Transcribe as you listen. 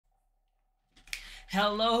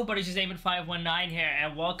Hello, buddies, it's Damon519 here,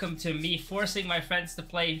 and welcome to me forcing my friends to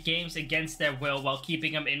play games against their will while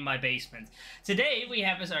keeping them in my basement. Today, we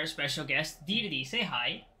have as our special guest, D. Say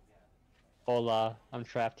hi. Hola, I'm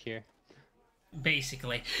trapped here.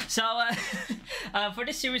 Basically. So, for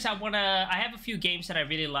this series, I have a few games that I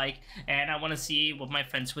really like, and I want to see what my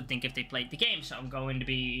friends would think if they played the game. So I'm going to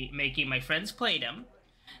be making my friends play them,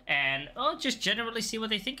 and I'll just generally see what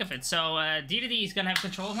they think of it. So, D is going to have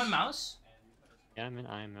control of my mouse. Yeah,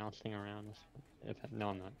 I'm mousing around. No,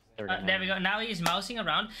 I'm not. There we go. Now he's mousing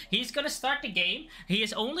around. He's gonna start the game. He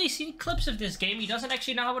has only seen clips of this game. He doesn't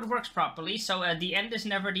actually know how it works properly. So the end is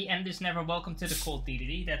never. Welcome to the cold,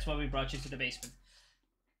 DDD. That's why we brought you to the basement.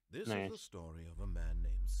 This is the story of a man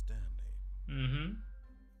named Stanley. Mm-hmm.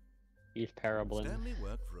 He's Parable. Stanley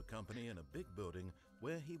worked for a company in a big building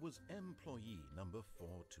where he was employee number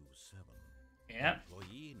 427. Yeah.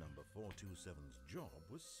 Employee number 427's job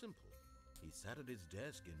was simple. He sat at his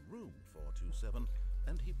desk in room 427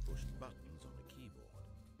 and he pushed buttons on a keyboard.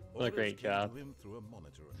 What a great job. To him through a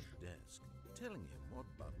monitor on his desk, telling him what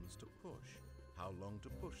buttons to push, how long to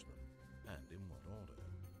push them, and in what order.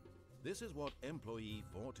 This is what employee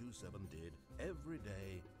 427 did every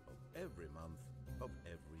day of every month of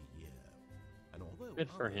every year. And although Good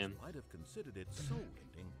for him. might have considered it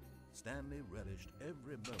soul-ending, Stanley relished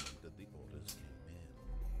every moment that the orders came in,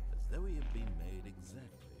 as though he had been made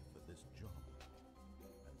exactly for this job.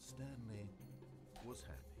 And Stanley was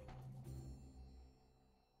happy.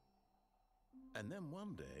 And then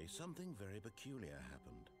one day, something very peculiar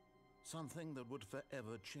happened. Something that would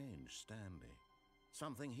forever change Stanley.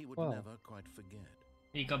 Something he would never quite forget.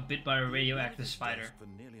 He got bit by a radioactive spider. For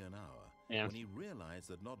nearly an hour, Yeah. when he realized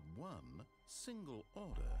that not one single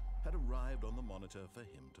order had arrived on the monitor for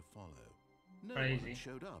him to follow. No one Crazy. had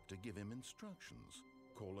showed up to give him instructions,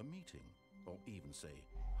 call a meeting, or even say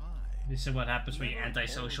hi. This is what happens when you're Never all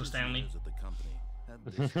antisocial, of the Stanley. seniors at the company had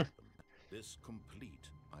this happen. This complete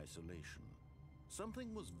isolation.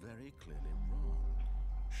 Something was very clearly wrong.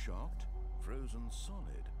 Shocked, frozen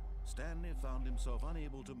solid, Stanley found himself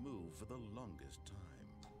unable to move for the longest time.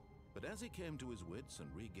 But as he came to his wits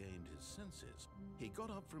and regained his senses, he got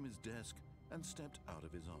up from his desk and stepped out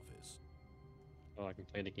of his office. Oh, I can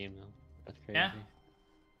play the game now. That's crazy. Yeah.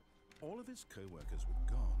 All of his co-workers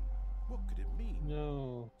were gone. What could it mean?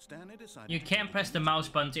 No. Stanley decided You to can't take press it the easy mouse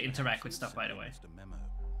button to and interact with actually stuff, by the way. sent a memo.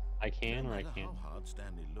 I can No or I matter can't? how hard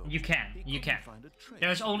Stanley looked, You can. he You couldn't can. find a trace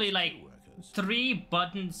There's of only his like co-workers. 3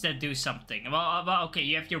 buttons that do something. Well, okay,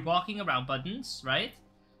 you have your walking around buttons, right?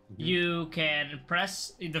 Mm-hmm. You can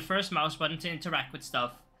press the first mouse button to interact with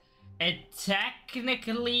stuff. And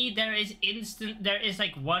technically, there is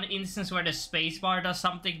like one instance where the spacebar does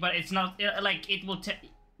something, but it's not like it will.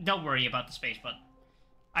 Don't worry about the space button.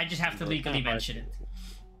 I just have to It's legally kinda hard mention it.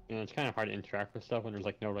 You know, it's kind of hard to interact with stuff when there's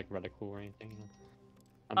like no like reticle or anything. You know?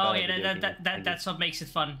 I'm Oh bad at yeah, video games. that's what makes it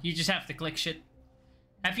fun. You just have to click shit.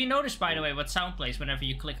 Have you noticed, by the way, what sound plays whenever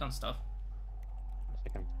you click on stuff?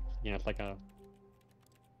 It's like it's like a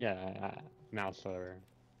mouse or.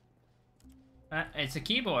 It's a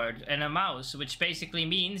keyboard and a mouse, which basically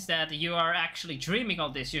means that you are actually dreaming all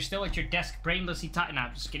this. You're still at your desk, brainlessly typing. No,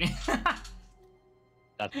 I'm just kidding.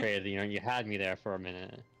 That's crazy. You know, you had me there for a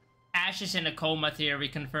minute. Ash is in a coma theory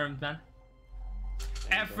confirmed, man.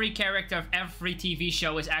 There you Every character of every TV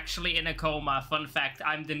show is actually in a coma. Fun fact,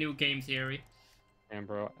 I'm the new game theory. go. And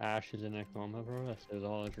bro, Ash is in a coma, bro. That was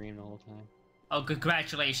all a dream the whole time. Oh,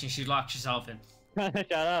 congratulations, you locked yourself in.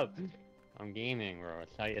 Shut up. I'm gaming, bro.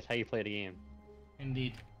 It's how you play the game.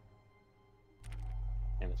 Indeed.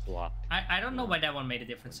 And it's locked. I don't know why that one made a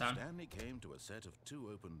different When sound. Stanley came to a set of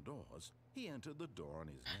 2 open doors, he entered the door on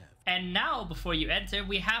his left. And now, before you enter,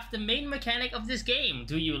 we have the main mechanic of this game.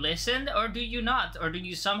 Do you listen or do you not? Or do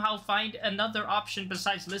you somehow find another option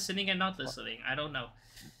besides listening and not listening? I don't know.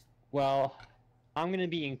 Well, I'm gonna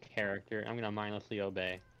be in character. I'm gonna mindlessly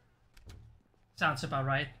obey. Sounds about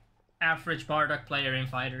right. Average Bardock player in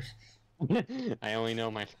fighters. I only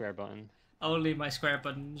know my square button. Only my square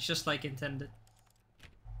button, just like intended.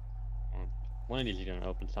 One of these is gonna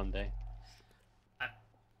open someday.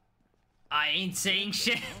 I ain't saying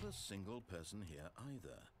shit. Not a single person here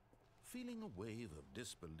either. Feeling a wave of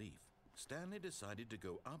disbelief, Stanley decided to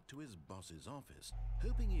go up to his boss's office,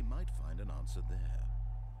 hoping he might find an answer there.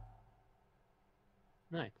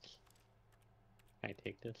 Nice. Can I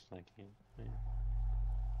take this? I can't. Yeah.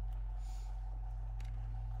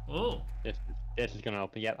 Oh. This is gonna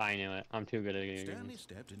open. Yep, I knew it. I'm too good at video Stanley games.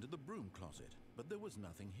 stepped into the broom closet, but there was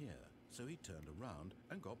nothing here, so he turned around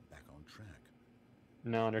and got back on track.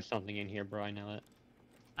 No, there's something in here, bro. I know it.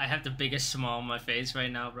 I have the biggest smile on my face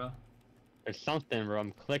right now, bro. There's something, bro.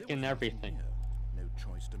 I'm clicking everything. Here. No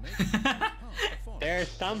make, path the forest. There's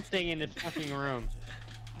something in this fucking room.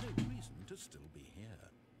 No reason to still be here.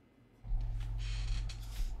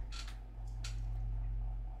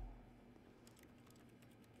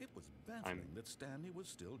 It was baffling that Stanley was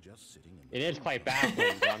still just sitting in the It is quite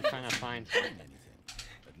baffling, but I'm trying to find something.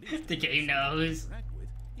 The game knows. With,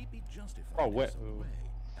 he'd be justified Oh, in what? some way.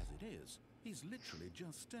 As it is, he's literally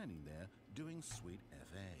just standing there doing sweet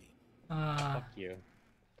FA. Fuck you.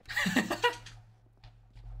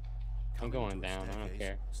 I'm going down. I don't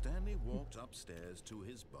care. Stanley walked upstairs to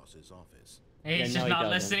his boss's office. He's Yeah, just no, he not doesn't.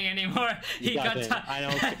 listening anymore. He got doesn't. I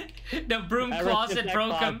don't. the broom closet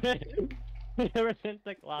broke him. Ever since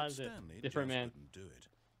the closet, Stanley different just man. couldn't do it.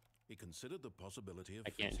 He considered the possibility of I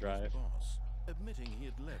can't facing his drive. boss, admitting he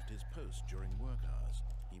had left his post during work hours.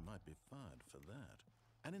 He might be fired for that.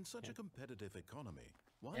 And in such a competitive economy,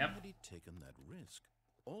 why had he taken that risk?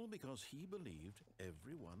 All because he believed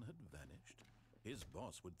everyone had vanished. His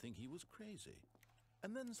boss would think he was crazy.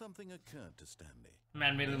 And then something occurred to Stanley.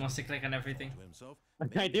 Man really wants to click on everything. To himself,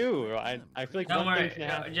 I do. I feel like Don't one worry. thing's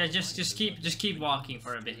gonna happen. Just keep walking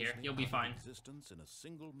for a bit here. You'll be fine. Existence in a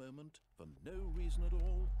single moment for no reason at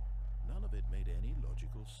all. None of it made any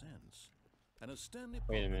logical sense. And as Stanley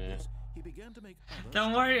Wait a pondered minute. this, he began to make other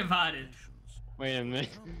Don't worry about it. speculations. Wait a minute.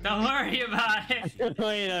 Don't worry about it.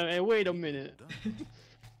 Wait a minute.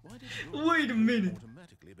 Why did Wait a minute.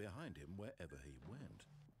 automatically behind him wherever he went?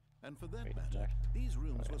 And for that Wait, matter, Jack. these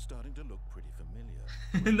rooms were starting to look pretty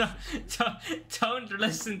familiar. No, don't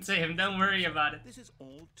listen to him. Don't worry about it. This is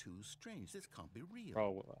all too strange. This can't be real.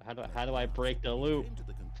 Bro, how do I break the loop? Came to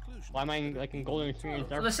the conclusion Why am I like in golden experience?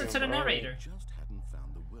 Dark Listen to the Zone, bro? narrator. just hadn't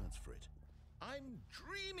found the words for it. I'm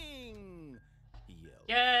dreaming, he yelled.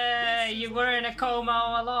 Yay! You were in a coma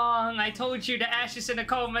all along. I told you the ashes in a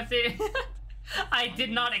coma thing. I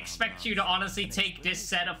did not expect you to honestly take this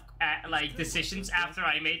set of like decisions after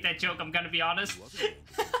I made that joke. I'm gonna be honest. He wasn't going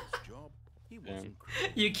to lose his job. He wasn't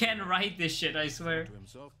crazy. You can't write this shit. I swear. To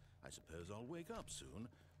himself, I suppose I'll wake up soon.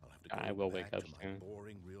 I'll have to go I will back wake up to my soon.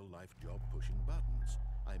 boring real-life job pushing buttons.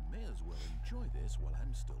 I may as well enjoy this while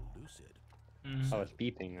I'm still lucid. Oh, it's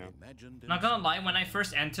beeping now. Imagined Not gonna lie, when I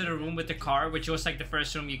first entered the room with the car, which was like the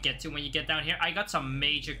first room you get to when you get down here, I got some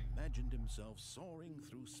major. imagined himself soaring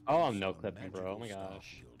through space. Oh, I'm no on a clipping, bro. Oh my magical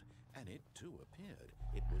gosh. starfield, and it too appeared.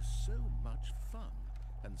 It was so much fun,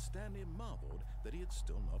 and Stanley marveled that he had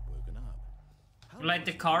still not woken up. How Like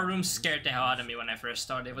the was it car that room this scared the hell out of me when I first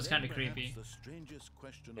started. It was Then kind of perhaps creepy. The strangest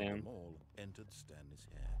question Damn. of them all entered Stanley's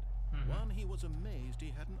head. One he was amazed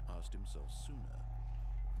he hadn't asked himself sooner.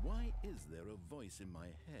 Why is there a voice in my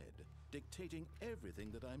head dictating everything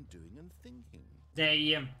that I'm doing and thinking?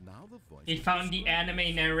 They Now the voice he is found the describing anime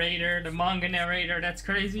something narrator, the manga narrator. That's I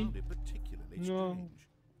crazy. found it particularly No. strange.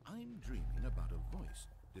 I'm dreaming about a voice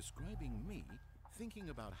describing me, thinking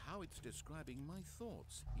about how it's describing my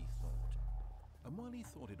thoughts, he thought. And while he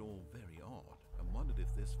thought it all very odd and wondered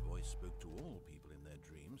if this voice spoke to all people in their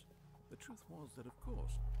dreams, the truth was that, of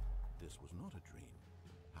course, this was not a dream.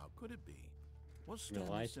 How could it be? Was No,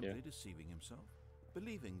 Stanley I see. simply deceiving himself?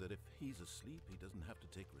 Believing that if he's asleep, he doesn't have to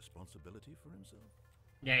take responsibility for himself?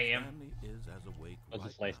 Yeah. Stanley is as awake What's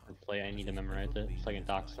right this license now plate? I as need to he's memorize ever it been so I in can his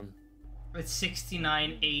dox life. them. It's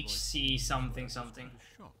 69 HC something something. Was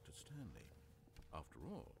a shock to Stanley. After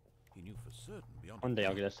all, he knew for certain beyond One day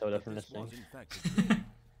I'll doubt get a soda that from this this thing. was in fact a dream.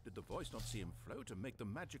 Did the voice not see him float and make the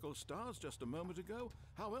magical stars just a moment ago?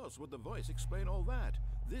 How else would the voice explain all that?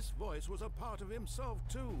 This voice was a part of himself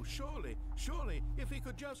too. Surely, if he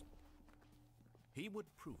could just... He would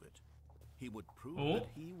prove it. He would prove Oh. that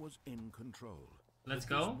he was in control. Let's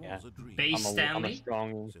That this go. Yeah. was a dream. Base I'm a Stanley.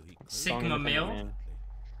 strong, So he closed Sigma his eyes male. man.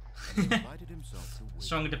 and invited himself to wake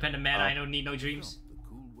Strong up. independent man. I don't need no He dreams. felt the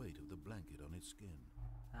cool weight of the blanket on his skin,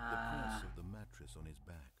 the Ah, press of the mattress on his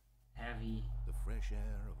back, heavy. the fresh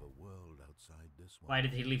air of a world outside this one. Why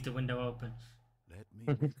did he leave the window open? Let me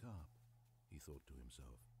wake up, he thought to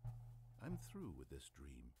himself. I'm through with this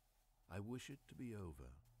dream. I wish it to be over.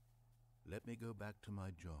 Let me go back to my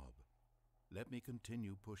job. Let me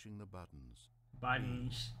continue pushing the buttons.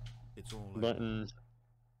 Buttons. It's all I want. Buttons.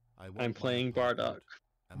 I want I'm my playing apartment Bardock.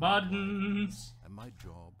 and my wife Buttons. and my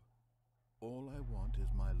job. All I want is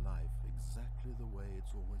my life exactly the way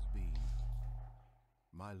it's always been.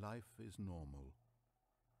 My life is normal.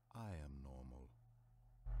 I am normal.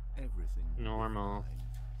 Everything will be Normal. fine.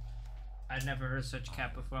 I'd never heard such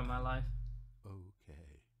cat before in my life.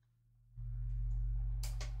 Okay.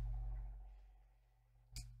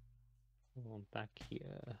 Oh, back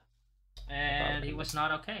here. And he was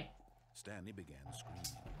not okay. Stanley began screaming.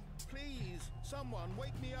 Please, someone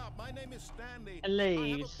wake me up. My name is Stanley. Please.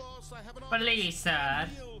 I have a boss. I have an Please, office. sir.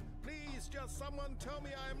 Heal. Please, just someone tell me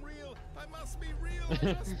I am real. I must be real.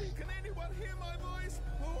 I must be. Can anyone hear my voice?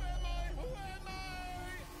 Who am I? Who am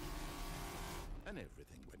I? And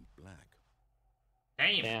everything went black.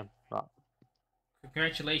 Damn. Damn. Wow.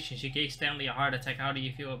 Congratulations, you gave Stanley a heart attack. How do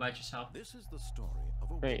you feel about yourself? This is the story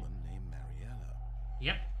of a Great. woman named Mariella.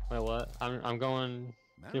 Yep. Wait, what? I'm going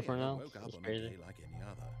different Mariella now? woke up That's on a crazy. day like any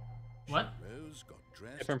other. What? She rose, got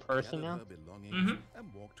dressed, Different person gathered now? her belongings, Mhm.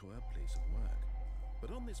 and walked to her place of work.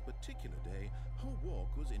 But on this particular day, her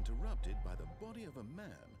walk was interrupted by the body of a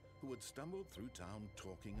man who had stumbled through town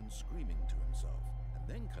talking and screaming to himself, and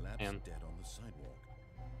then collapsed Damn. dead on the sidewalk.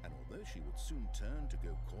 And although she would soon turn to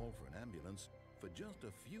go call for an ambulance, for just a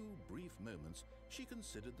few brief moments, she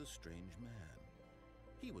considered the strange man.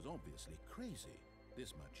 He was obviously crazy.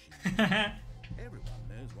 This much she knew. Everyone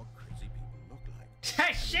knows what crazy people look like.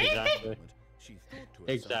 Shit! Exactly. She thought to herself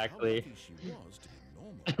Exactly. how lucky she was to be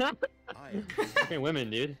normal. I am Fucking women,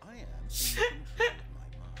 dude. I am in control of my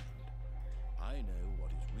mind. I know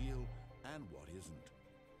what is real and what isn't.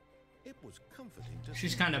 It was comforting to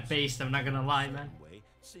She's see kind of that based, I'm not gonna lie, man. certain way,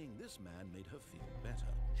 seeing this man made her feel better.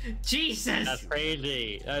 Jesus! That's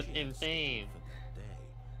crazy. That's insane. For that day,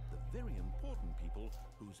 the very important people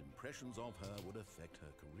whose impressions of her would affect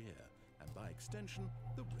her career, and by extension,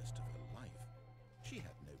 the rest of her life. She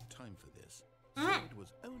had no time for this. So it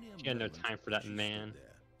was only a She had no moment time for that she stood man.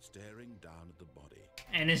 there, staring down at the body.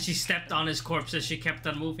 And then she stepped on his corpse as she kept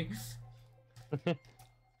on moving.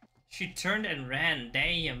 She turned and ran.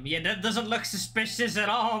 Damn. Yeah, that doesn't look suspicious at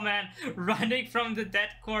all, man. Running from the dead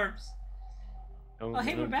corpse. No, Oh,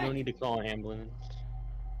 hey, we're back. no need to call an ambulance.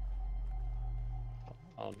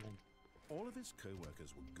 Oh, man. All of his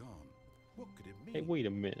co-workers were gone. What could it mean? Hey, wait a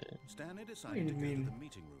minute. Stanley Wait decided a to go to minute. the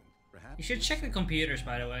meeting room. Perhaps You should check the computers,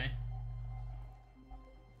 by the way.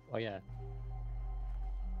 Oh, yeah.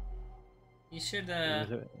 You should,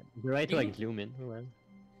 Is it right to, you- like, zoom in? Or whatever?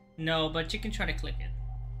 No, but you can try to click it.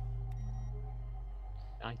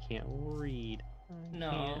 I can't read. I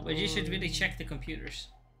No, can't but you should really read. check the computers.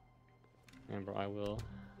 Remember, I will.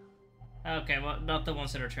 Okay, well, not the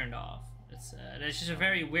ones that are turned off. It's there's just a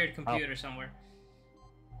very weird computer somewhere.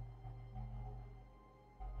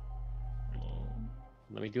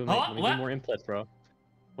 Let me do, Oh, let me what? do more inputs, bro.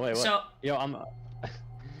 Wait, what? So, Yo, I'm... Yeah,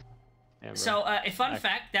 bro. so a fun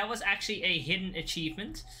fact, that was actually a hidden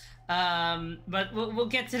achievement. But we'll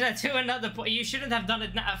get to that to another point. You shouldn't have done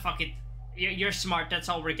it now. Fuck it. You're smart. That's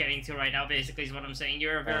all we're getting to right now, basically, is what I'm saying.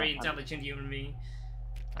 You're a very intelligent human being.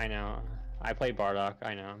 I know. I play Bardock.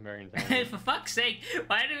 I know. I'm very intelligent. For fuck's sake,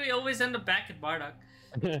 why do we always end up back at Bardock?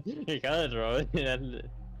 Because, bro.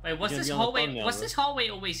 Wait, what's You're this gonna be on the hallway? thumbnail, What's bro. this hallway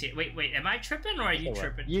always here? Wait, am I tripping or are you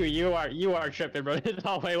tripping? You are tripping, bro. This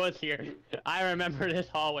hallway was here. I remember this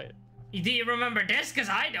hallway. Do you remember this? Cause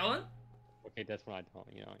I don't. Okay, that's what I told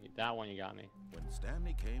you. Know, that one you got me. when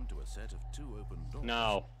Stanley came to a set of 2 open doors,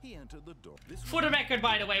 No. he entered the door. This For the record,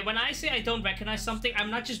 by the way, when I say I don't recognize something, I'm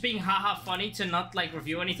not just being haha funny to not like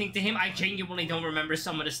review anything to him. I genuinely don't remember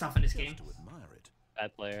some of the stuff in this game. to admire it.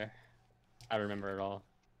 Bad player. I remember it all.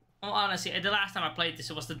 Well, honestly, the last time I played this,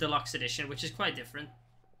 it was the deluxe edition, which is quite different.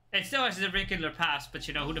 It still has the regular pass, but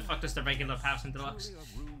you know, who the fuck does the regular pass in deluxe? Truly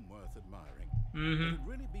a room worth admiring. Mm-hmm. It had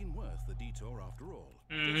really been worth the detour after all.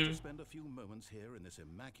 Just to spend a few moments here in this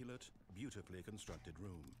immaculate, beautifully constructed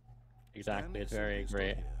room. Exactly. Stanley It's very simply stood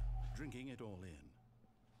great. here, drinking it all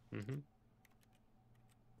in. Mm-hmm.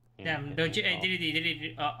 Damn, don't you? But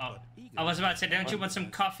eager I was about to say, to don't you want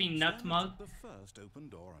some coffee nut Stanley mug? took the first open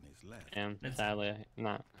door on his left. And That's- sadly,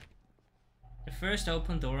 not. The first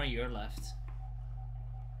open door on your left.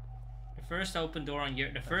 The first open door on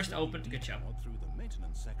your. The first open. Good job. Detoured through the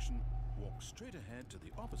maintenance section, walked straight ahead to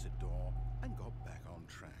the opposite door, and got back on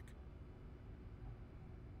track.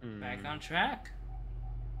 Back on track.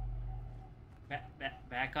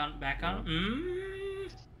 Back on.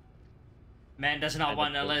 Man does not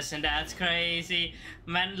want to listen. That's crazy.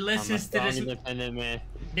 Man listens to this. Independent man.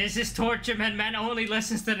 This is torture, man. Man only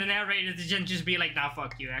listens to the narrator to just be like, nah,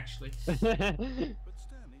 fuck you, actually. But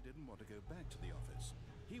Stanley didn't want to go back to the office.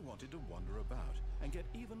 He wanted to wander about and get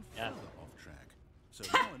even further off track. So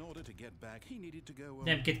now, in order to get back, he needed to go.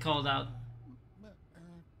 Dev get called out.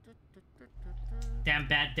 Damn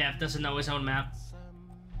bad Dev doesn't know his own map.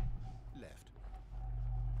 Left.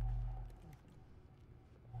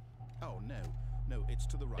 Oh no, it's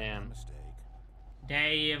to the right. Damn. My mistake.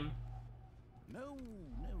 Damn. No,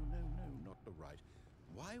 not the right.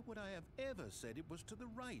 Why would I have ever said it was to the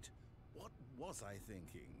right? What was I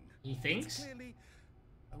thinking? He It's thinks? clearly.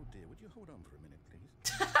 Oh dear, would you hold on for a minute,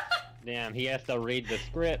 please? Damn, he has to read the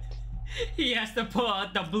script. He has to pull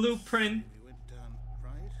out the blueprint. We went down,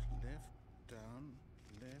 right, left, down,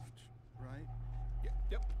 left,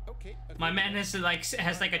 Okay. My man has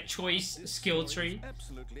like a choice skill tree.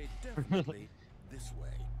 Absolutely, definitely this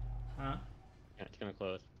way. Huh? Yeah, it's gonna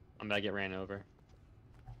close. I'm about to get ran over.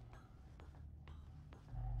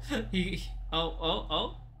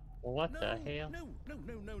 Oh. What No, the hell? no.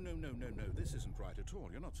 This isn't right at all.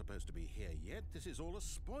 You're not supposed to be here yet. This is all a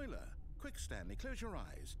spoiler. Quick, Stanley, close your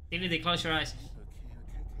eyes. They close your eyes.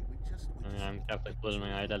 Okay. I'm definitely closing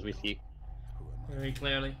my eyes as we speak. Who am I? Very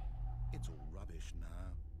clearly. It's all rubbish now.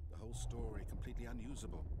 The whole story completely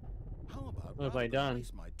unusable. How about What have I rather than done?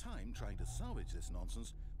 waste my time trying to salvage this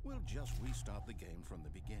nonsense, we'll just restart the game from the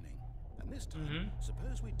beginning. And this time,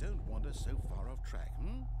 suppose we don't wander so far off track,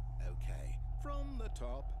 hmm? Okay, from the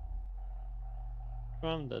top.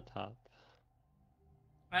 From the top.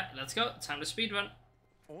 Alright, let's go. Time to speedrun.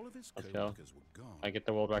 All of his Let's go. co-workers were gone. I get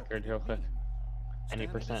the world record real quick. Any Stanley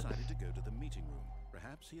percent. decided to go to the meeting room.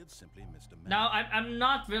 Perhaps he had simply missed a memo. Now, I'm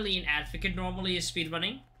not really an advocate normally of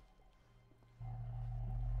speedrunning,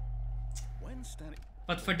 When Stanley...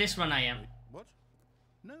 but for this one I am. Wait, what?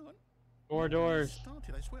 No, 4 doors.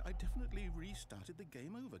 Started. I swear, I definitely restarted the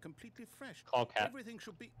game over, completely fresh. Call cat. Everything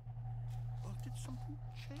should be... Oh, did something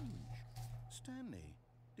change? Stanley,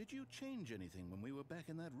 did you change anything when we were back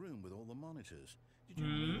in that room with all the monitors? Did you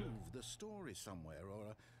move the story somewhere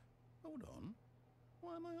or... Hold on.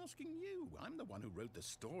 Why am I asking you? I'm the one who wrote the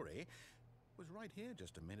story. It was right here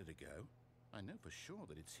just a minute ago. I know for sure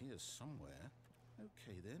that it's here somewhere.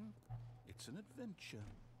 Okay, then. It's an adventure.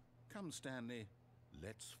 Come, Stanley.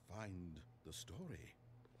 Let's find the story.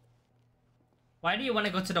 Why do you want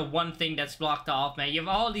to go to the one thing that's blocked off, man? You have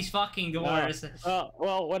all these fucking doors.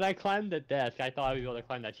 Well, when I climbed the desk, I thought I would be able to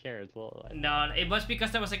climb that chair as well. No, it was because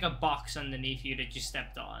there was like a box underneath you that you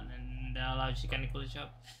stepped on, and that allows you to kind of glitch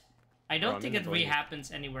up. I don't I'm think in it the really void.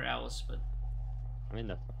 happens anywhere else, but... I'm in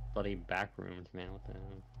the bloody back rooms, man. What the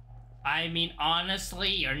hell? I mean, honestly,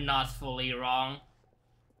 you're not fully wrong.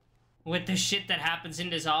 With the shit that happens in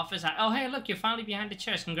this office, oh hey, look, you're finally behind the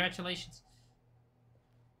chairs. Congratulations.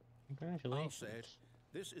 I'll Congratulations. say it.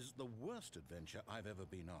 This is the worst adventure I've ever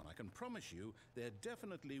been on. I can promise you there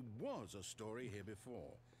definitely was a story here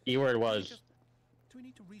before. Keyword was. Do we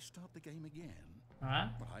need to restart the game again? Huh?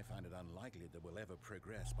 Well, I find it unlikely that we'll ever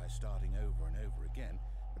progress by starting over and over again,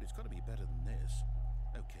 but it's got to be better than this.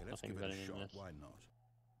 Okay, let's Nothing give it better a than shot. this. Why not?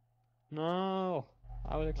 No,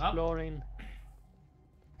 I was exploring.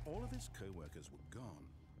 All of his co-workers were gone.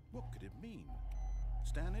 What could it mean?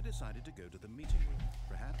 Stanley decided to go to the meeting room.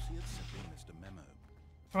 Perhaps he had simply missed a memo.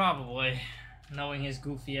 Probably. Knowing his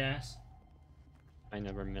goofy ass. I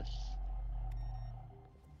never miss.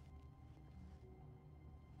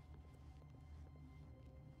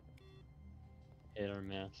 Hit or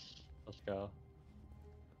miss. Let's go.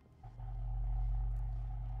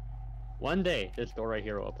 One day, this door right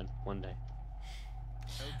here will open. One day.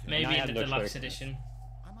 Okay. Maybe I in have the no deluxe choice. edition.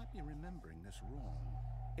 I might be remembering this wrong.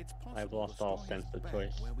 It's possible I've lost the all story sense is of back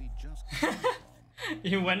choice. Where we just came from.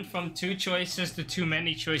 You went from 2 choices to too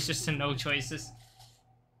many choices to no choices.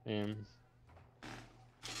 And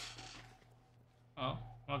Oh,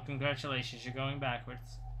 well, congratulations, you're going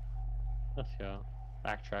backwards. let's go.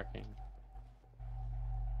 Backtracking.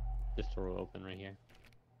 This door will open right here.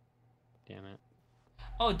 Damn it.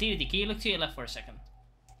 Oh, Didi, can you look to your left for a second?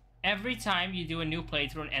 Every time you do a new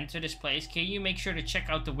playthrough and enter this place, can you make sure to check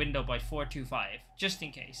out the window by 425, just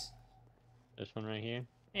in case? This one right here.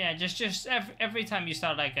 Yeah, just every time you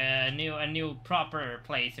start like a new proper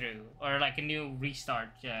playthrough or like a new restart,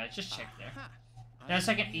 just check there. Aha! There's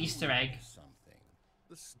I like an knew Easter there egg. was Something.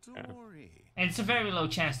 The story. And it's a very low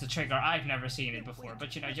chance to trigger. I've never seen it before,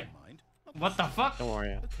 but you know, Never mind. what the fuck? Don't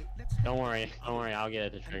worry. Okay, let's Don't head worry. to the Don't worry. other I'll get it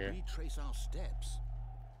to and trigger. retrace our steps.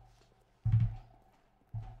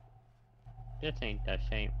 This ain't the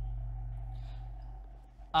same.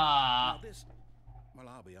 Now this... Well,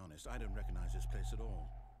 I'll be honest. I don't recognize this place at all.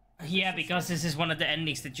 Yeah, because this is one of the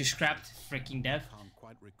endings that you scrapped, freaking dev. I can't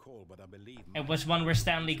quite recall, but I believe... It was one where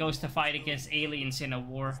Stanley goes to fight against aliens in a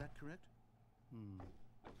war. Is that correct? Hmm.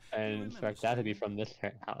 I didn't expect that to be from this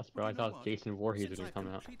house, bro. I thought Jason Voorhees Since was I've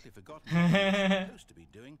coming out. completely forgotten what I'm supposed to be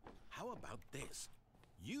doing, how about this?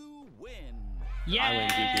 You win! Yay!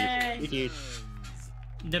 GG's.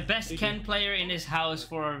 The best Ken player in his house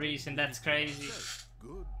for a reason. That's crazy.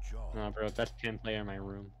 Good job. No, bro. Best Ken player in my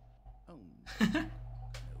room. Oh, no, I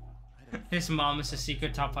don't His mom is a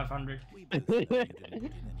secret top 500. we both know you didn't put in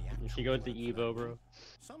any She actual goes to work for that Evo, bro. win.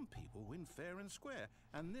 Some people win fair and square,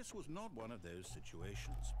 and this was not one of those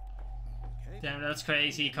situations. Okay? Damn, that's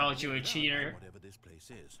crazy. He called you a Well, cheater. Whatever this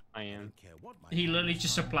place is, I I am. don't care what my He literally name just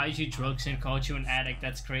is. supplies you drugs and calls you an addict.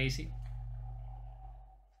 That's crazy.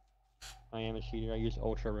 I am a cheater. I use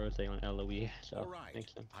Ultra Rose on LOE, so All right,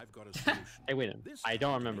 makes sense. I've got a solution. Hey, wait a minute. This I time,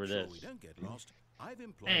 don't to remember make sure this. we don't get lost, I've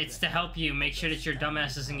employed Hey, it's the to help you help make of sure the that your Stanley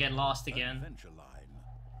dumbass doesn't get lost Parable again. adventure line.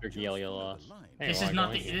 Your Just Galia follow the lost. line. Hey, This well, is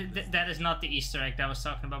not going- that is not the Easter egg that I was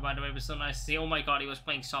talking about, by the way. It was so nice to see. Oh my god, he was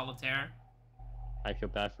playing solitaire. I feel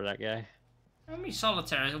bad for that guy. What do you mean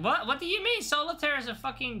solitaire? What do you mean solitaire is a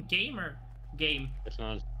fucking game? It's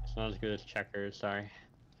not as good as checkers. Sorry.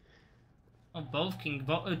 Oh,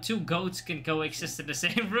 two goats can coexist in the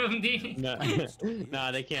same room, dude. No,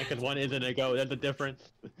 nah, they can't because one isn't a goat. That's the difference.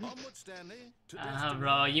 Onward, Stanley, to Ah, destiny.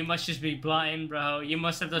 bro, you must just be blind, bro. You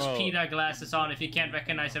must have those Bro. PETA glasses on if you can't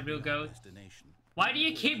recognize a real goat. Destination. Why do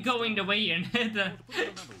you keep going the way you're Or to put it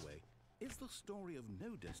another way, is the story of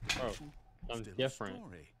no destination I'm still different. a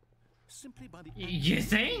story? Simply by the You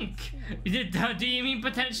think? Do you mean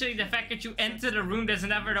potentially the fact that you entered a room that's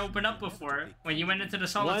never opened up before when you went into the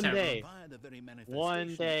solitaire room? day. Via the very One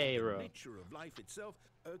manifestation day, of the bro. nature of life itself.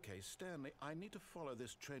 Okay, Stanley, I need to follow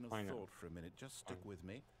this train of Why not? thought for a minute. Just stick with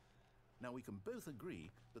me. Now, we can both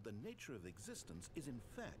agree that the nature of existence is in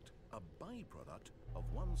fact a byproduct of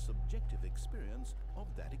one's subjective experience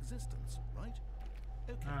of that existence, right?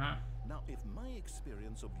 Okay. Now, if my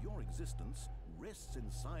experience of your existence rests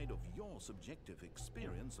inside of your subjective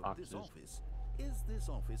experience of this Boxes. office, is this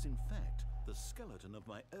office in fact the skeleton of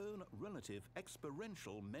my own relative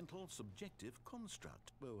experiential mental subjective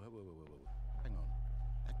construct? Whoa. Hang on.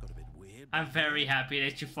 That got a bit weird. I'm very happy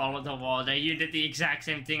that you followed the wall there. You did the exact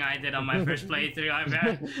same thing I did on my first playthrough. I'm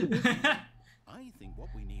very... I think what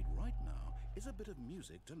we need right now is a bit of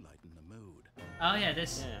music to lighten the mood. Oh yeah,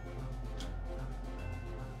 this... Yeah.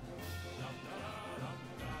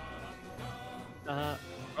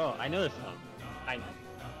 Oh, I know this song.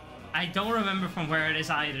 I don't remember from where it is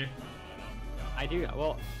either. I do.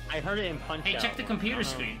 Well, I heard it in Punch Hey, Out. check the computer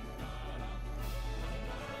screen.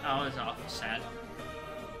 Oh, it's awful sad.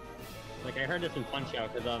 Like I heard this in Punch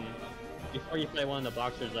Out because before you play one of the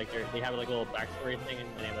boxers, like they have like a little backstory thing and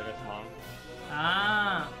they have like a song.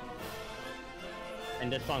 Ah.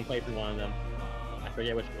 And this song plays in one of them. I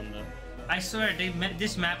forget which one though. I swear,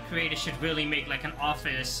 this map creator should really make like an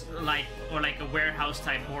office, or like a warehouse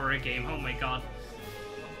type horror game. Oh my god.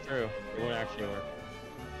 True. It won't actually work.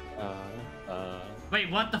 Wait,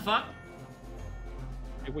 what the fuck?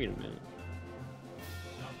 Hey, wait a minute.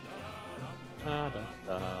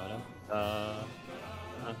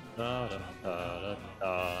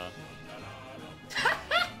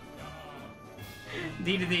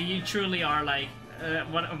 DDD, you truly are like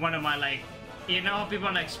one of my like, you know how people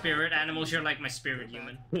are like spirit animals? You're like my spirit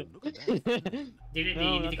human. DDD,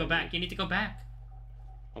 you need to go back. You need to go back.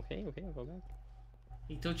 Okay, I'll go back.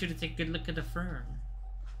 He told you to take a good look at the fern.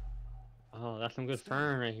 Oh, that's some good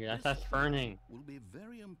fern right here. That's ferning. Will be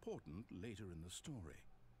very important later in the story.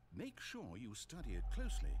 Make sure you study it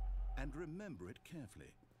closely and remember it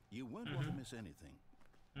carefully. You won't want to miss anything.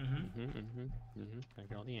 Gotta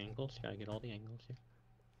get all the angles. Gotta get all the angles here.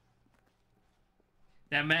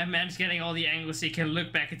 That man's getting all the angles so he can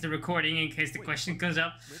look back at the recording in case the question comes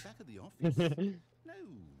up. We're back at the office. No.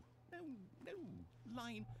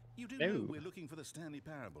 Line, you do know No. we're looking for the Stanley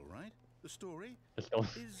Parable, right? The story? Let's go.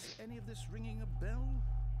 Is any of this ringing a bell?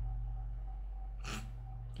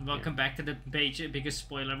 Welcome back to the biggest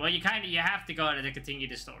spoiler. Well, you have to go ahead and continue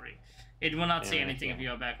the story. It will not say Yeah, anything yeah. if you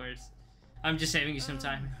go backwards. I'm just saving you some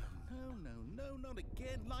time. No, not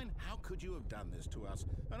again. Line, how could you have done this to us?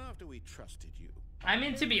 And after we trusted you. I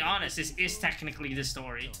mean, to be honest, this is technically the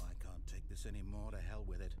story. Oh, I can't take this anymore. To hell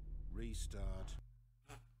with it. Restart.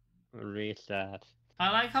 Reset. I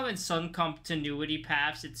like how in some continuity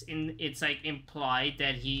paths, it's like implied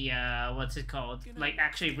that he what's it called? Like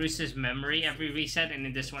actually loses memory every reset, and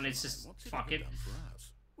in this one it's just What's fuck ever it. done for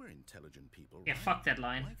us? We're intelligent people, Yeah, right? fuck that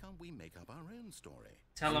line. Why can't we make up our own story?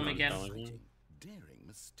 Tell him again. Exciting, daring,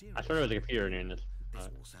 mysterious. I thought it was a computer in this. This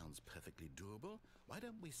all sounds perfectly doable. Why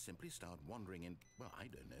don't we simply start wandering in, well, I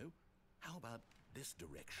don't know. How about this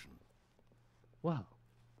direction? Wow.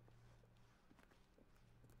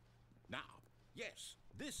 Now, yes,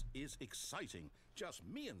 this is exciting. Just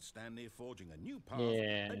me and Stanley forging a new path,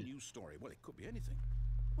 Yeah. a new story. Well, it could be anything.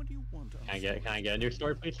 What do you want? Can I get a new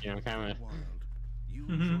story, please? You know, kind of. Wild. Use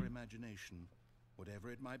your imagination.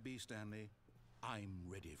 Whatever it might be, Stanley, I'm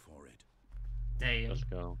ready for it. Damn. Let's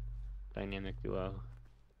go. Dynamic duo.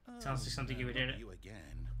 Sounds like something you would not edit. You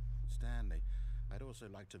again, Stanley. I'd also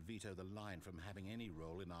like to veto the line from having any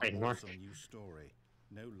role in our Hey, Mark. awesome new story.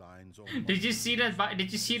 No lines or. Did you see that?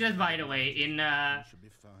 Did you see that by the way Should be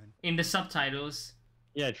fine. in the subtitles?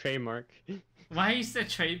 Yeah, trademark. Why is there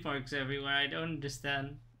trademarks everywhere? I don't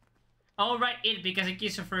understand. Oh right, because it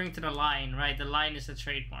keeps referring to the line. Right, the line is a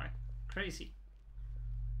trademark. Crazy.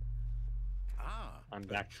 I'm A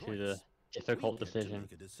back to choice. the difficult We get to decision.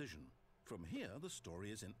 make a decision. From here, the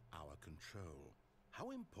story is in our control.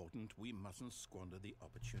 How important we mustn't squander the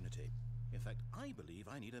opportunity. In fact, I believe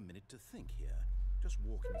I need a minute to think here. Just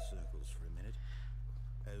walk in circles for a minute.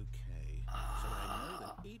 Okay, so I know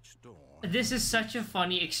that each door... This is such a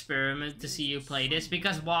funny experiment to see you play this,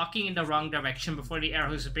 because walking in the wrong direction before the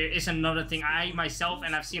arrows appear is another thing I myself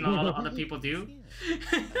and I've seen a lot of other people do.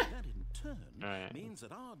 And that in turn Alright. means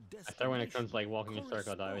that our I start when it comes to like walking in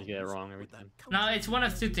circles, I always get it wrong every time. No, it's one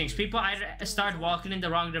of two things. People either start walking in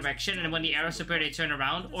the wrong direction and when the arrows appear they turn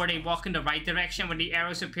around, or they walk in the right direction. When the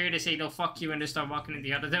arrows appear they say no fuck you and they start walking in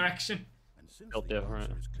the other direction. And since Built the different.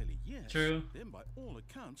 answer is clearly yes, True. then by all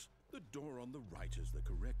accounts, the door on the right is the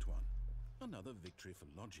correct one. Another victory for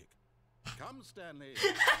logic. Come, Stanley,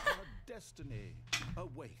 our destiny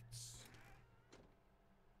awaits.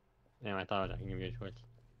 Damn, I thought I could give you a choice.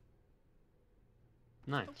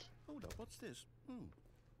 Nice. Hold up, what's this?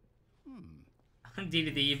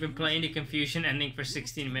 DDD, you've been playing the confusion ending for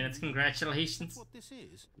 16 minutes. Congratulations. What this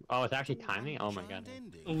is? Oh, it's actually timing? Oh my god.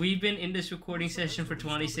 Ending. We've been in this recording session for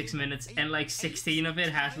 26 minutes and like 16 of it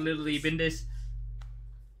has literally been this.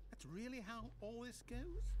 That's really how all this goes?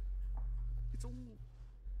 It's all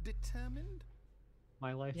determined?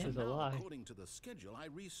 My life Yeah. is a Now, lie. according to the schedule, I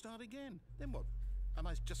restart again. Then what? Am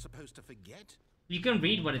I just supposed to forget? You can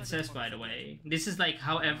read what it says, by the way. This is like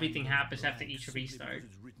how everything happens after each Simply because restart.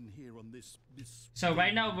 it's written here on this So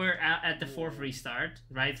right now we're at the 4th restart,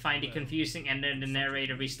 right? Find it confusing and then the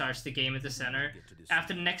narrator restarts the game at the center.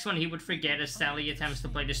 After the next one he would forget as Stanley attempts to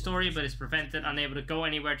play the story but is prevented, unable to go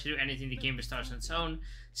anywhere to do anything. The game restarts on its own.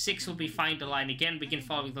 6 will be find the line again, begin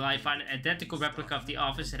following the line, find an identical replica of the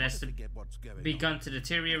office. It has to begun to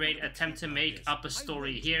deteriorate, attempt to make up a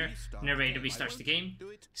story here. Narrator restarts the game.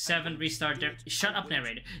 7 restart there. Shut up,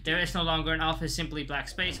 narrator. There is no longer an office, simply black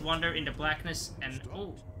space. Wander in the blackness and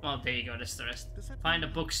oh, well there you go, that's the rest. Find a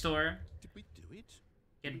bookstore. Did we do it?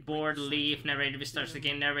 Get bored, leave. Narrator restarts the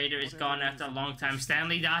game. Narrator is gone after a long time.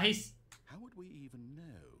 Stanley dies. How would we even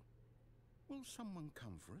know? Will someone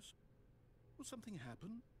come for us? Will something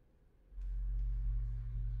happen?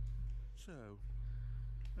 So,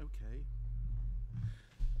 okay.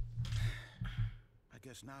 I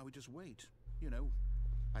guess now we just wait. You know,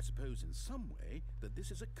 I suppose in some way that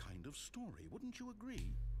this is a kind of story. Wouldn't you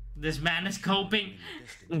agree? This man is coping.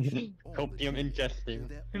 Copium ingesting.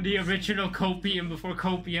 The original copium before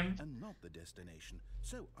copium. And not the destination.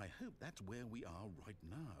 So I hope that's where we are right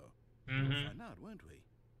now. Mhm. We'll find out, won't we?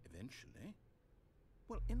 Eventually.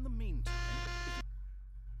 Well, in the meantime,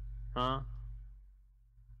 Huh?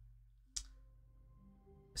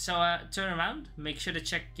 So, turn around. Make sure to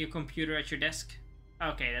check your computer at your desk.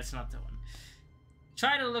 Okay, that's not the one.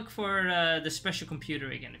 Try to look for the special computer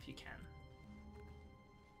again if you can.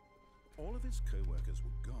 all of his co-workers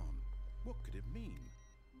were gone. What could it mean?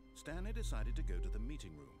 Stanley decided to go to the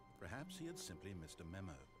meeting room. Perhaps he had simply missed a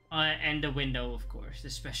memo. And the window, of course.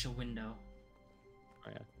 The special window.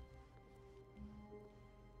 Oh yeah.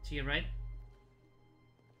 To your right?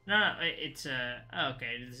 No, it's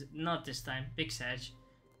okay, it's not this time. Big Sag.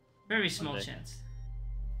 Very small Okay. chance.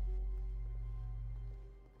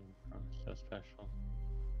 Oh, so special.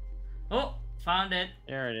 Oh, found it.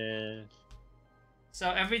 There it is. So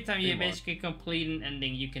every time you Three more. basically complete an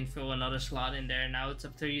ending, you can fill another slot in there. Now it's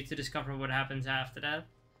up to you to discover what happens after that.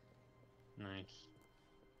 Nice.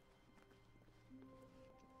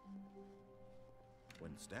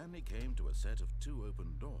 When Stanley came to a set of 2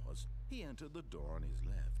 open doors, he entered the door on his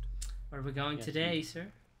left. Where are we going Yes, today, you-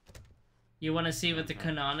 sir? You want to see what the Okay.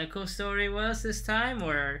 canonical story was this time,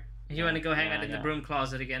 or you want to go hang Yeah, out in the yeah. broom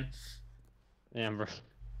closet again? Yeah, bro.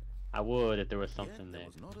 I would if there was Yet something there there.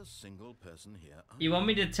 was not a single person here. You want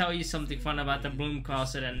me to tell you something fun about the broom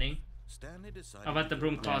closet ending? Stanley decided About the to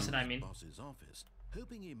broom go closet, to I his mean. boss's office,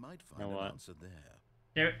 hoping he might find Know an what? answer there.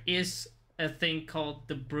 There is a thing called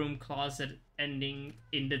the broom closet ending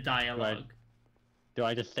in the dialogue. Do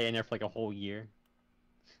I just stay in there for like a whole year?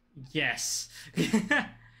 Yes.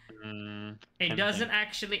 Mm, It tempting. doesn't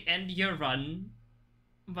actually end your run,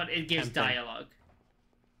 but it gives Tempting. dialogue.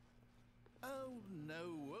 Oh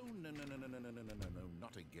no! Oh no! No! No! No! No! No! No! No! No!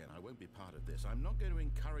 Not again! I won't be part of this. I'm not going to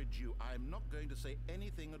encourage you. I'm not going to say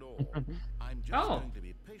anything at all. I'm just Oh. going to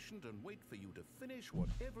be patient and wait for you to finish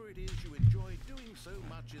whatever it is you enjoy doing so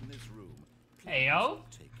much in this room. Please Heyo.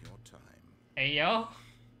 take your time. Hey yo.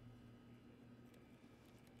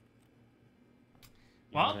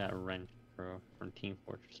 Yeah, Well- that wrench from Team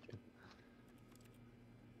Fortress 2.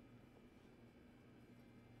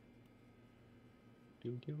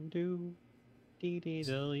 Do do do, dee dee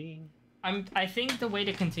dee. I think the way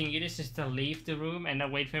to continue this is to leave the room and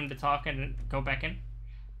then wait for him to talk and then go back in.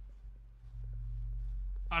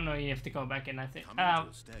 Oh no, you have to go back in, I think. Coming to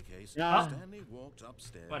a staircase, Yeah. Stanley walked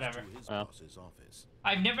upstairs Whatever. to his Well. boss's office.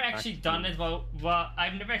 I've never actually done it. Well,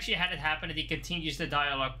 I've never actually had it happen that he continues the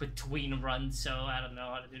dialogue between runs, so I don't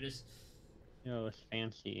know how to do this. You know, it's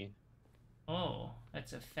fancy. Oh,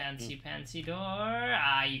 that's a fancy door.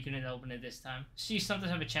 Ah, you couldn't open it this time. So you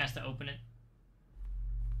sometimes have a chance to open it.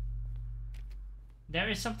 There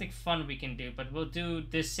is something fun we can do, but we'll do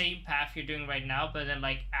the same path you're doing right now, but then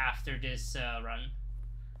like after this run.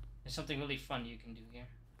 There's something really fun you can do here.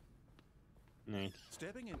 Nice.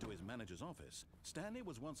 Stepping into his manager's office, Stanley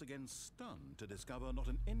was once again stunned to discover not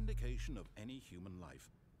an indication of any human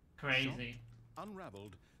life. Crazy. Shocked,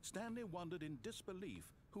 unraveled, Stanley wondered in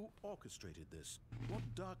disbelief who orchestrated this.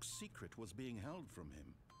 What dark secret was being held from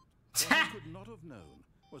him? What he could not have known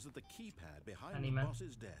was that the keypad behind Funny the man.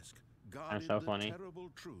 boss's desk guarded so the funny.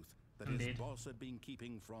 terrible truth that Indeed. his boss had been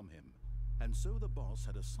keeping from him. And so the boss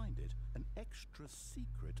had assigned it an extra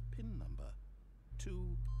secret PIN number,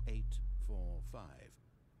 2845.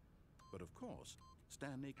 But of course,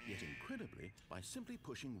 Stanley, yet incredibly, by simply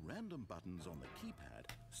pushing random buttons on the keypad,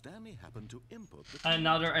 Stanley happened to input the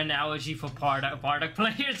Another analogy for Bardock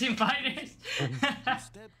players in fighters. He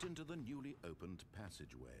stepped into the newly opened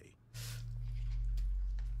passageway.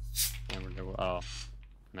 And we're gonna, oh,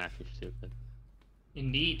 I'm actually stupid.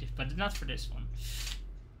 Indeed, but not for this one.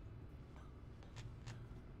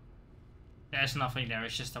 There's nothing there,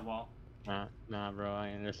 it's just a wall. Nah, bro,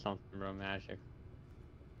 there's something, bro, magic.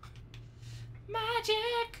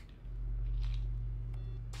 Magic!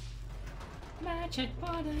 Magic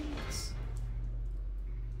buttons!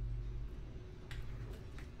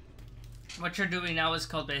 What you're doing now is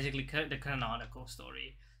called basically the canonical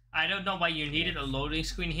story. I don't know why you needed a loading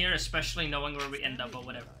screen here, especially knowing where we end up or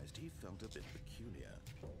whatever. Realized he felt a bit peculiar.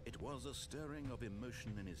 It was a stirring of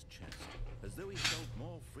emotion in his chest, as though he felt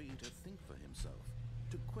more free to think for himself,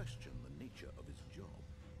 to question the nature of his job.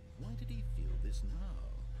 Why did he feel this now,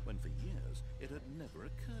 when for years it had never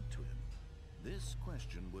occurred to him? This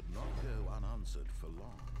question would not go unanswered for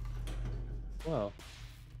long. Whoa.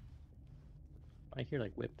 I hear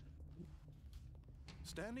like whipped.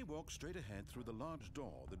 Stanley walked straight ahead through the large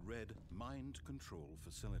door that read Mind Control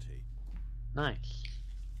Facility. Nice.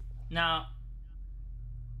 Now,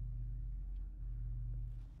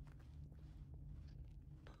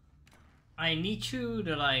 I need you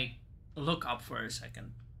to like look up for a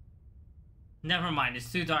second. Never mind,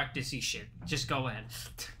 it's too dark to see shit. Just go ahead.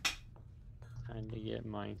 Time to get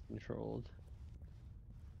mind controlled.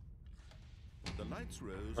 The lights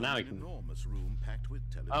rose Well, now in we an can- enormous room packed with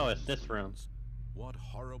television Oh, it's this room. screens. What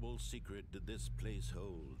horrible secret did this place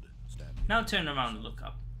hold? Stanley Now turn around and look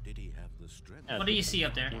up. Did he have the strength? Yeah, What do you see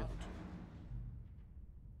up there? Yeah.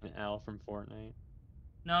 An owl from Fortnite.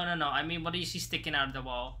 No. I mean, what do you see sticking out of the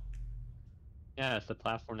wall? Yeah, it's the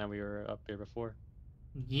platform that we were up here before.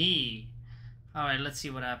 Yee. Alright, let's see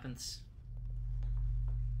what happens.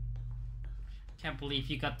 Can't believe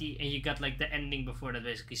you got like the ending before that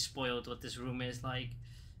basically spoiled what this room is like.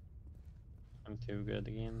 I'm too good at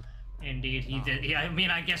the game. Indeed, he did. Yeah, I mean,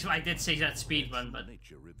 I guess I did say that speed run, but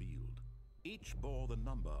Nature revealed. Each bore the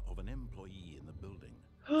number of an employee in the building.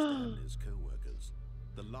 Stanley's co-workers.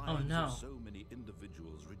 The lives no. of so many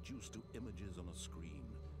individuals reduced to images on a screen.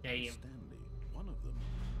 Damn. Stanley, one of them,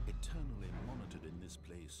 eternally monitored in this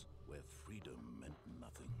place where freedom meant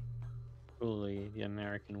nothing. Truly the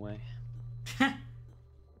American way.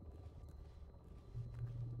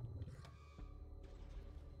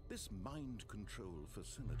 This mind control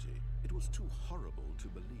facility, it was too horrible to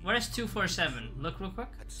believe. Where's 247? Look real quick.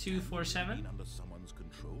 Had Stanley 247. been under someone's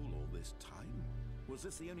control all this time? Was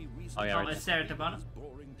this the only reason? Oh, yeah, for right it's there at the his bottom.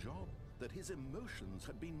 boring job, that his emotions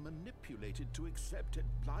had been manipulated to accept it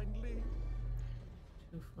blindly.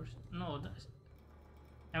 247. No, that's...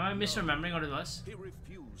 Am I misremembering what it was? He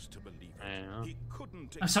refused to believe it. I know. He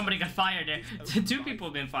couldn't. Oh, somebody got accept fired there. his own Two people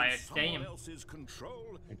have been life fired. in someone Damn. else's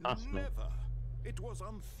control. Impossible. Never. It was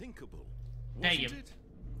unthinkable. Damn. Wasn't it?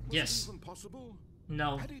 Was Yes. it even possible?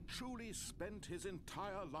 No. Had he truly spent his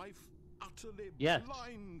entire life utterly Yes.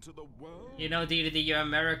 blind to the world? You know, your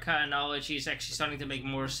America analogy is actually starting to make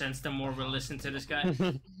more sense the more we listen to this guy.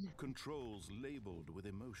 Controls labeled with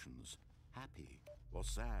emotions, happy or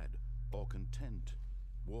sad or content,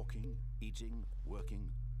 walking, eating, working,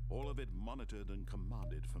 all of it monitored and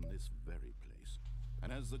commanded from this very place.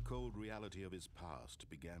 And as the cold reality of his past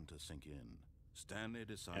began to sink in, Stanley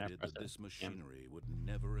decided that this machinery would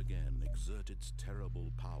never again exert its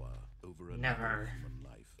terrible power over another Never. human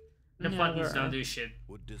life. The buttons don't do shit.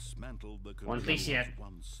 Would dismantle the At least yet.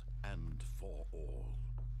 once and for all.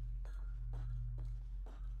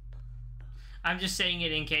 I'm just saying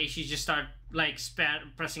it in case you just start like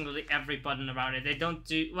pressing literally every button around it. They don't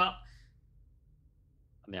do well.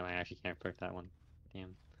 Damn, I actually can't press that one.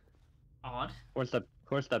 Damn. Odd. Of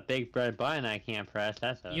course, the big red button I can't press.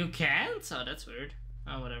 That's a... You can't? Oh, that's weird.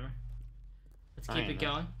 Oh, whatever. Let's keep it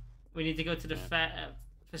going. We need to go to the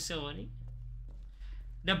facility.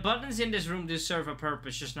 The buttons in this room do serve a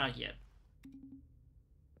purpose, just not yet.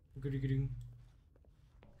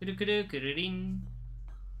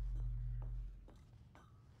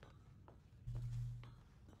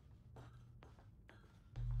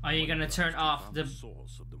 Are you gonna turn off the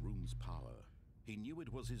source of the room's power? He knew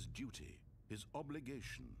it was his duty, his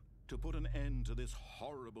obligation, to put an end to this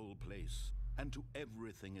horrible place and to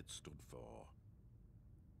everything it stood for.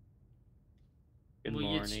 Good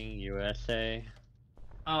morning, USA.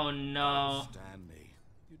 Oh no. Stanley,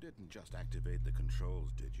 you didn't just activate the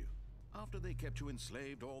controls, did you? After they kept you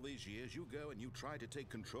enslaved all these years, you go and you try to take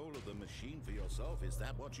control of the machine for yourself. Is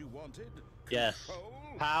that what you wanted? Yes. Control?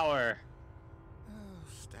 Power.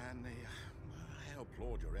 Oh, Stanley, I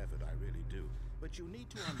applaud your effort, I really do. But you need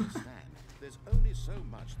to understand, there's only so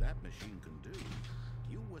much that machine can do.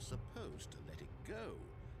 You were supposed to let it go,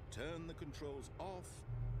 turn the controls off,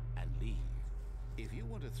 and leave. If you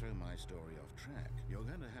want to throw my story off track, you're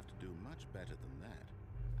going to have to do much better than that.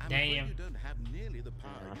 I'm afraid you don't have nearly the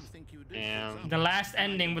power you think you do. Damn. The last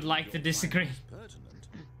ending would like to disagree. Pertinent.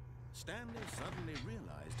 Stanley suddenly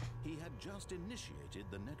realized he had just initiated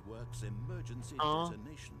the network's emergency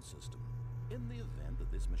detonation system. In the event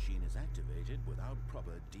that this machine is activated without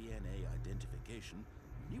proper DNA identification,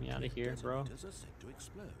 nuclear detonators are set to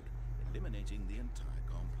explode, eliminating the entire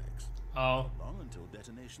complex. Oh. Not long until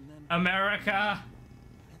detonation then. America!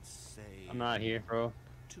 Let's say I'm not here, bro.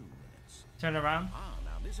 2 minutes. Turn around. Ah,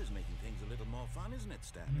 now this is making things a little more fun, isn't it,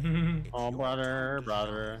 Stanley? Oh,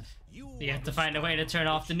 brother. You have to find a way to turn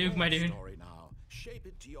off the nuke, my dude.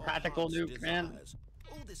 Practical nuke, man.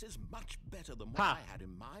 Oh, this is much better than what I had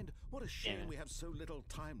in mind. What a shame we have so little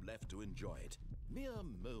time left to enjoy it. Mere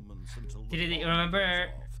moments until Did you remember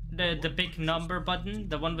the big number button?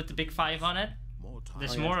 The one with the big 5 on it?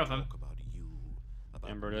 There's more of them.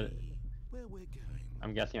 Remember it. Where we're going.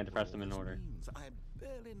 I'm guessing I have to press them in order. I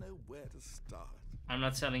barely know where to start. I'm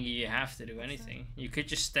not telling you have to do anything. You could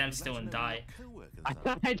just stand still and die.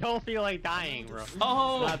 I don't feel like dying, bro.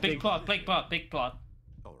 Oh, big plot, big plot, big plot.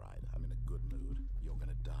 Alright, I'm in a good mood. You're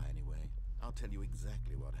gonna die anyway. I'll tell you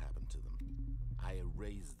exactly what happened to them. I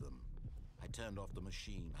erased them. I turned off the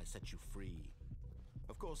machine. I set you free.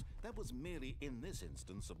 Of course, that was merely in this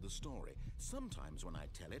instance of the story. Sometimes when I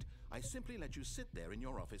tell it, I simply let you sit there in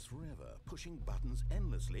your office forever, pushing buttons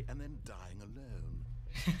endlessly and then dying alone.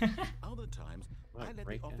 Other times, I let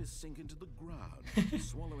the office sink into the ground,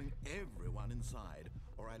 swallowing everyone inside,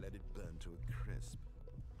 or I let it burn to a crisp.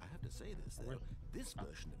 I have to say this, though. This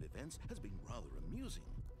version of events has been rather amusing.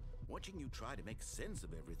 Watching you try to make sense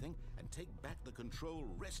of everything and take back the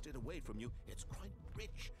control wrested away from you, it's quite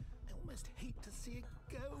rich. I almost hate to see it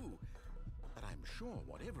go. But I'm sure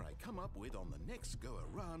whatever I come up with on the next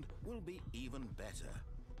go-around will be even better.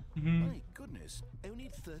 My goodness, only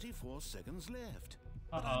 34 seconds left.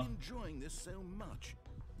 But I'm enjoying this so much.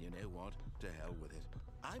 You know what? To hell with it.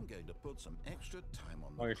 I'm going to put some extra time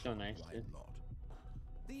on the you're so nice, why dude. not?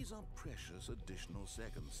 These are precious additional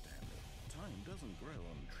seconds, Stanley. Time doesn't grow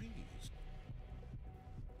on trees.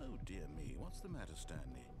 Oh dear me, what's the matter,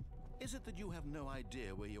 Stanley? Is it that you have no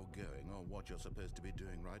idea where you're going or what you're supposed to be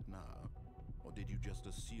doing right now? Or did you just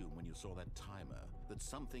assume when you saw that timer that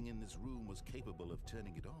something in this room was capable of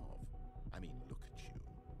turning it off? I mean, look at you.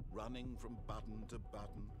 Running from button to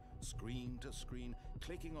button, screen to screen,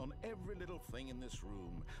 clicking on every little thing in this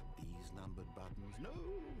room. These numbered buttons, no,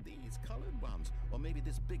 these colored ones, or maybe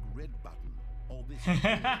this big red button, or this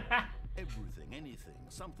everything, anything,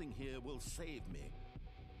 something here will save me.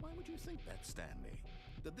 Why would you think that, Stanley?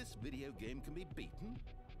 That this video game can be beaten?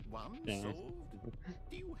 Won? Solved?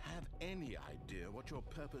 Do you have any idea what your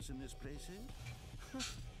purpose in this place is?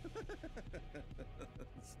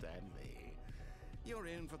 Stanley, you're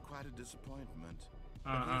in for quite a disappointment.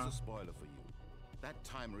 But here's a spoiler for you. That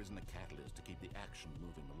timer isn't a catalyst to keep the action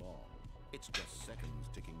moving along. It's just seconds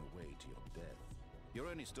ticking away to your death. You're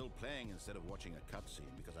only still playing instead of watching a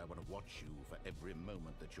cutscene because I want to watch you for every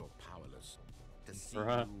moment that you're powerless. To see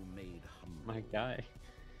you made humble. My guy.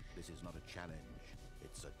 This is not a challenge.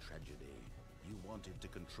 It's a tragedy. You wanted to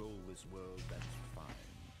control this world, that's fine.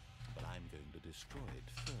 But I'm going to destroy it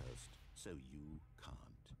first, so you can't.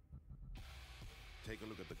 Take a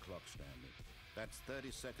look at the clock, Stanley. That's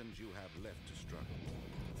 30 seconds you have left to struggle.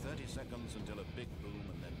 30 seconds until a big boom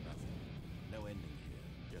and then nothing. No ending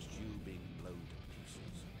here, just you being blown to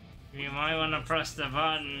pieces. You might want to press the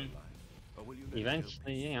button. Or will you let it go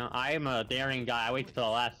Eventually, you know, I'm a daring guy. I wait till the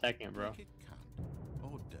last second, bro. Make it count.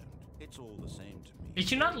 Or don't. It's all the same to me. Did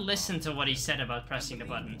you not listen to what he said about pressing the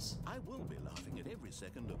buttons? I will be laughing at every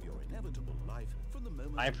second of your inevitable life from the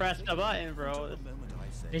moment I you pressed take the it button, bro. until the moment I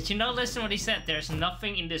say Did you not listen to what he said? There's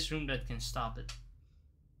nothing in this room that can stop it.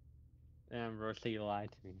 Damn, bro, so you lied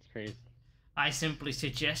to me. It's crazy. I simply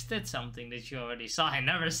suggested something that you already saw. I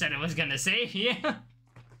never said it was gonna save you.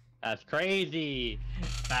 That's crazy.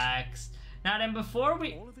 Facts. Now then, before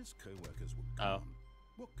we... all of his co-workers were gone.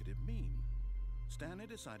 What could it mean? Stanley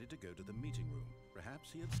decided to go to the meeting room.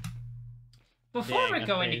 Perhaps he had... Before Dang, we're that's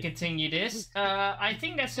going to crazy. continue this, I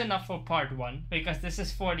think that's enough for part 1, because this is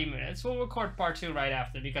 40 minutes. We'll record part 2 right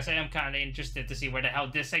after, because I am kind of interested to see where the hell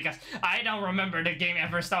this, because I don't remember the game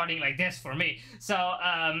ever starting like this for me. So,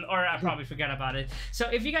 or I probably forgot about it. So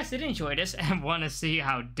if you guys did enjoy this and want to see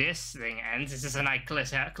how this thing ends, this is a nice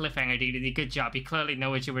cliffhanger, DDD. Good job. You clearly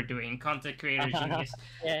know what you were doing. Content creator genius.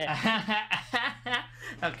 Yeah.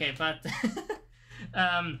 Okay, but...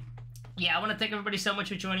 yeah, I want to thank everybody so much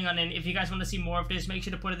for joining on in. If you guys want to see more of this, make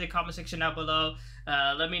sure to put it in the comment section down below.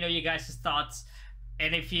 Let me know you guys' thoughts.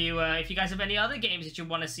 And if you guys have any other games that you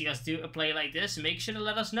want to see us play like this, make sure to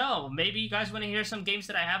let us know. Maybe you guys want to hear some games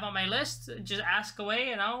that I have on my list. Just ask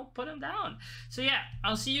away and I'll put them down. So yeah,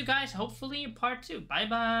 I'll see you guys hopefully in part 2.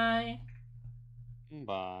 Bye-bye.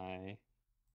 Bye.